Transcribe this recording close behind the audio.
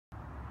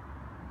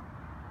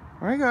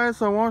Alright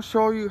guys, I want to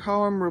show you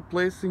how I'm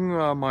replacing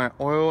my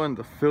oil and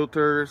the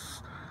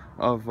filters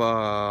of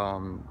my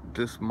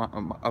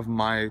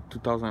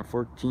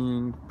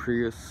 2014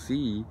 Prius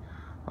C.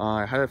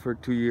 I had it for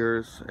 2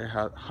 years. It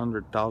had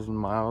 100,000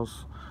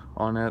 miles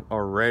on it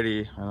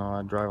already. I know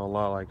I drive a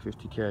lot, like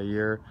 50k a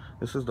year.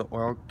 This is the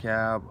oil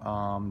cap.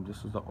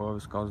 This is the oil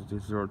viscosity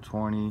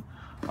 020.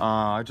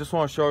 I just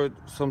want to show you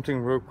something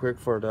real quick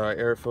for the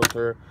air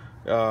filter.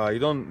 You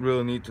don't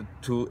really need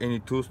any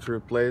tools to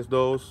replace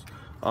those.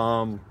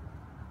 You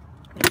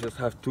just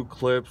have two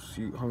clips.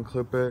 You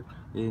unclip it,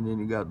 and then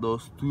you got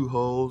those two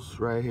holes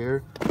right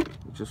here.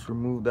 You just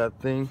remove that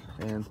thing,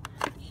 and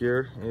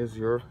here is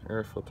your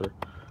air filter.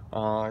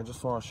 I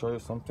just want to show you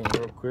something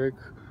real quick.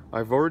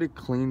 I've already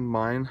cleaned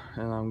mine,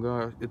 and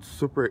it's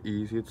super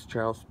easy. It's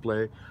child's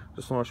play.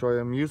 Just want to show you.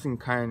 I'm using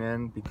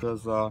Cayenne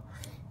because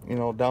you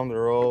know, down the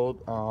road,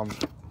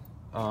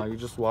 you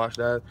just wash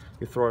that,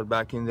 you throw it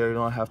back in there. You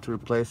don't have to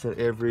replace it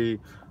every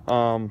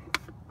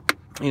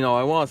you know,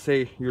 I want to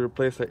say you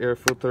replace the air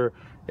filter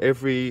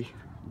every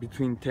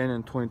between 10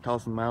 and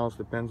 20,000 miles,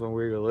 depends on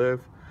where you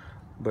live,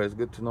 but it's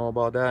good to know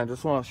about that. I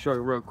just want to show you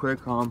real quick.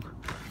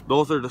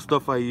 Those are the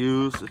stuff I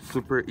use. It's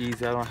super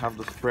easy. I don't have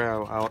the spray.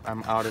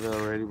 I'm out of it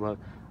already, but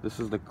this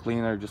is the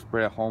cleaner. Just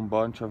spray a whole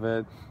bunch of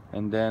it,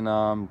 and then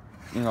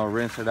you know,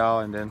 rinse it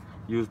out, and then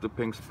use the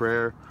pink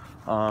sprayer.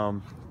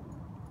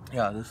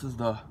 Yeah, this is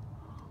the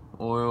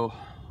oil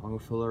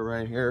filler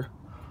right here,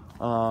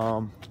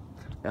 and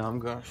I'm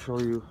gonna show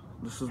you.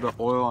 This is the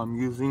oil I'm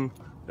using.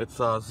 It's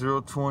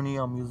 020.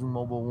 I'm using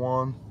Mobile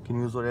 1. You can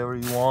use whatever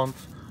you want.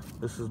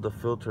 This is the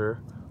filter.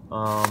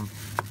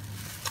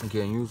 You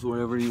can use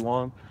whatever you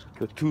want.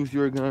 The tools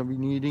you're gonna be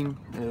needing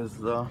is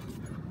the,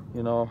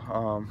 you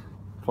know,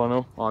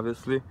 funnel,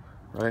 obviously,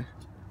 right?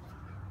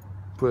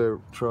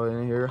 Throw it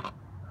in here.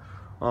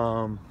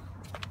 And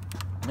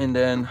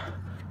then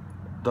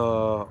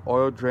the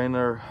oil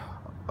drainer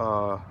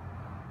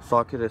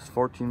socket is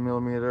 14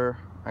 millimeter.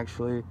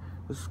 Actually,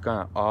 this is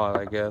kind of odd,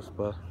 I guess,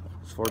 but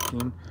it's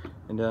 14.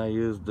 And then I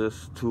use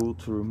this tool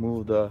to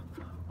remove the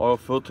oil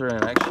filter,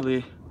 and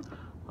actually,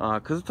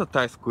 because it's a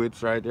tight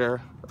squeeze right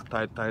there, a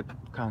kind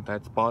of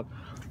tight spot.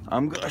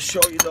 I'm gonna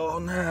show you though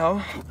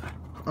now.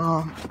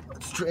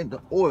 Let's drain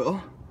the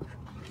oil,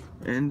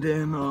 and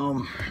then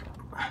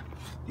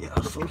yeah.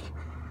 So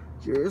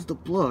here's the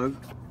plug.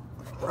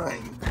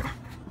 Right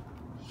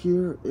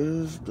here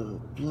is the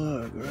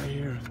plug right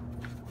here.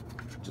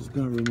 Just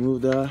gonna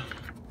remove that.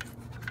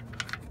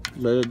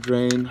 Let it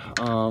drain,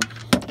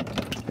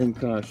 and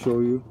kind of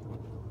show you.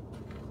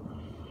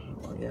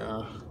 Oh,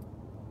 yeah,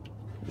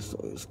 this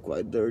oil is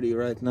quite dirty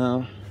right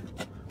now,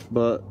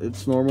 but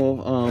it's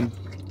normal.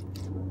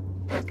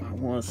 I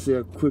want to say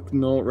a quick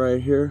note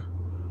right here.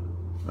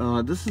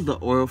 This is the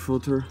oil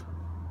filter.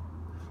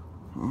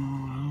 I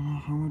don't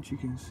know how much you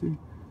can see.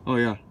 Oh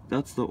yeah,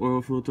 that's the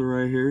oil filter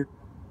right here.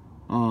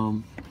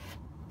 And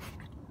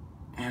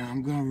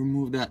I'm gonna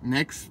remove that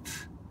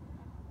next.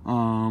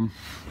 And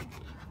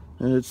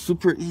it's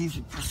super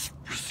easy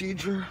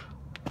procedure.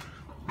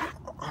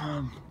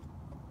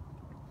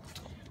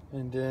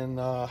 And then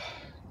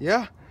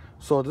yeah,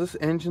 so this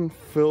engine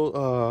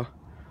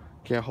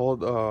can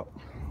hold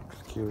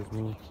excuse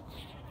me,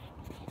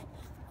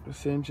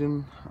 this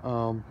engine,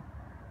 the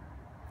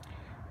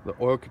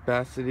oil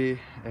capacity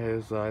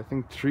is I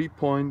think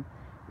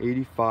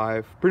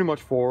 3.85, pretty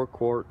much 4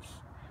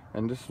 quarts,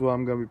 and this is what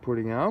I'm gonna be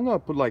putting in. I'm gonna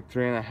put like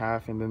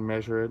 3.5 and then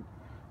measure it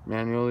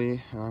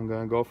manually, and I'm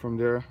gonna go from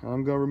there.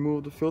 I'm gonna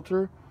remove the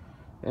filter,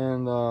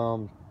 and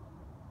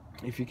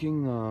if you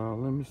can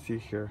let me see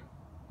here,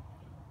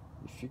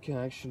 if you can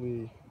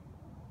actually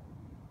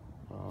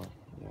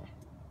yeah,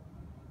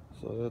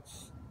 so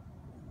that's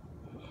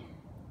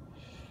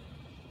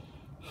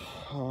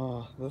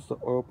the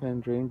oil pan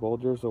drain bowl.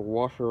 There's a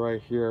washer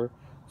right here,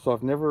 so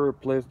I've never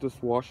replaced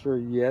this washer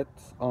yet.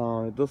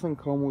 It doesn't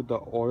come with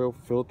the oil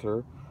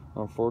filter,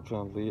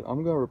 unfortunately.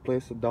 I'm gonna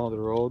replace it down the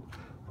road.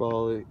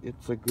 Well,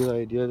 it's a good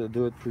idea to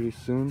do it pretty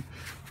soon,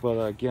 but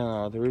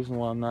again, the reason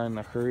why I'm not in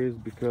a hurry is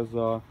because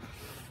it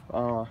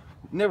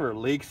never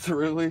leaks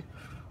really.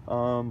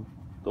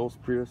 Those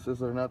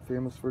Priuses are not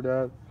famous for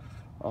that.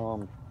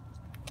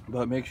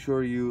 But make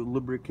sure you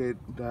lubricate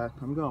that.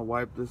 I'm gonna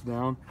wipe this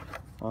down.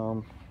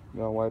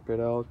 Gonna wipe it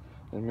out,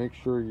 and make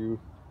sure you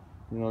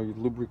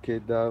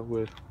lubricate that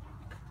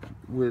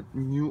with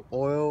new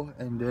oil,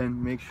 and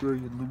then make sure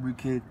you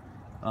lubricate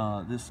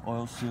this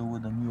oil seal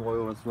with the new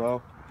oil as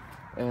well.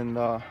 And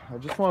I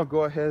just want to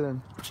go ahead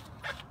and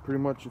pretty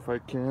much, if I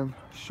can,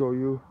 show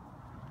you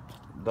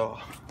the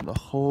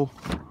whole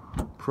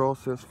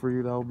process for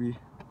you. That'll be,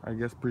 I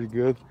guess, pretty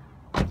good.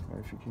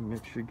 If you can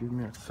make sure, give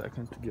me a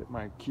second to get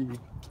my key.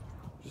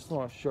 Just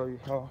want to show you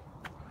how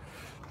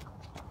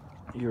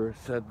you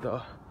reset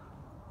the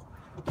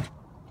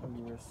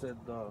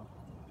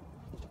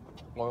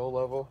oil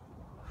level.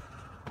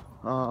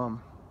 How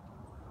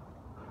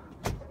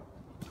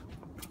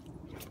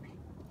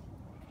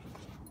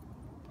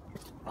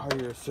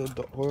you reset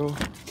the oil.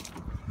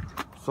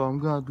 So I'm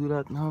gonna do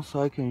that now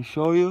so I can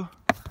show you.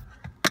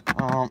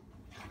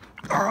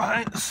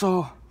 Alright,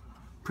 so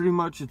pretty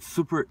much it's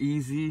super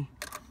easy,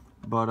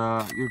 but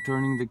you're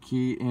turning the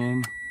key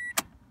in,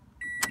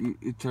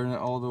 you turn it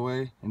all the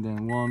way, and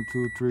then 1,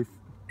 2, 3.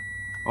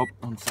 Oh,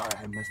 I'm sorry,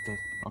 I missed it.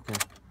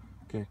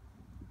 Okay,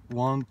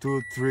 1,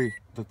 2, 3,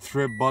 the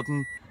trip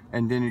button,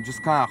 and then you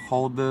just kind of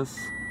hold this,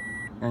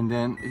 and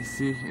then you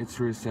see it's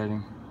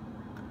resetting.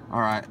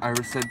 Alright, I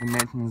reset the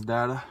maintenance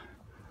data,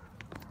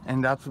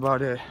 and that's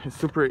about it. It's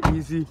super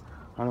easy.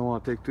 I don't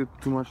want to take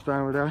too much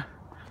time with that.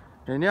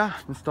 And yeah,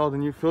 install the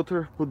new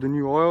filter, put the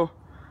new oil,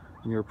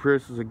 and your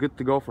Prius is good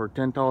to go for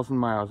 10,000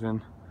 miles.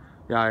 And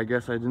yeah, I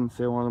guess I didn't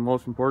say one of the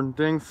most important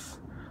things.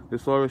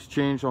 This oil is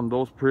changed on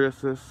those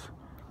Priuses,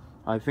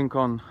 I think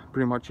on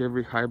pretty much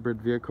every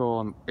hybrid vehicle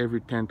on every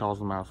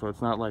 10,000 miles. So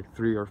it's not like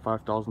 3,000 or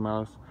 5,000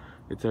 miles,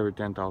 it's every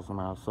 10,000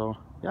 miles. So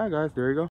yeah guys, there you go.